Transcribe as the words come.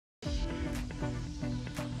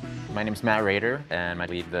My name's Matt Rader, and I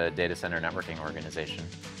lead the data center networking organization.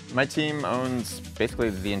 My team owns basically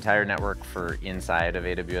the entire network for inside of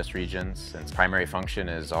AWS regions. Its primary function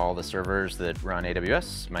is all the servers that run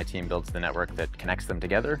AWS. My team builds the network that connects them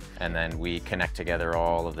together, and then we connect together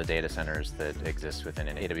all of the data centers that exist within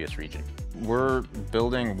an AWS region. We're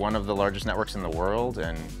building one of the largest networks in the world,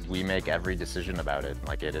 and we make every decision about it.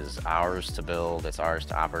 Like, it is ours to build, it's ours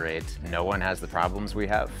to operate. No one has the problems we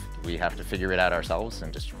have. We have to figure it out ourselves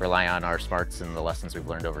and just rely on our smarts and the lessons we've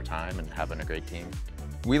learned over time and having a great team.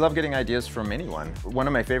 We love getting ideas from anyone. One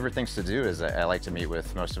of my favorite things to do is I like to meet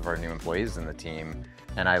with most of our new employees in the team,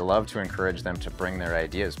 and I love to encourage them to bring their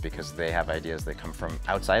ideas because they have ideas that come from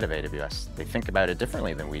outside of AWS. They think about it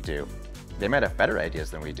differently than we do. They might have better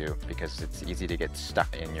ideas than we do because it's easy to get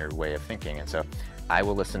stuck in your way of thinking. And so I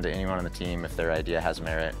will listen to anyone on the team. If their idea has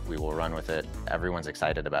merit, we will run with it. Everyone's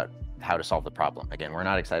excited about how to solve the problem. Again, we're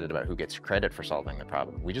not excited about who gets credit for solving the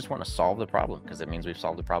problem. We just want to solve the problem because it means we've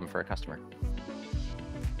solved the problem for a customer.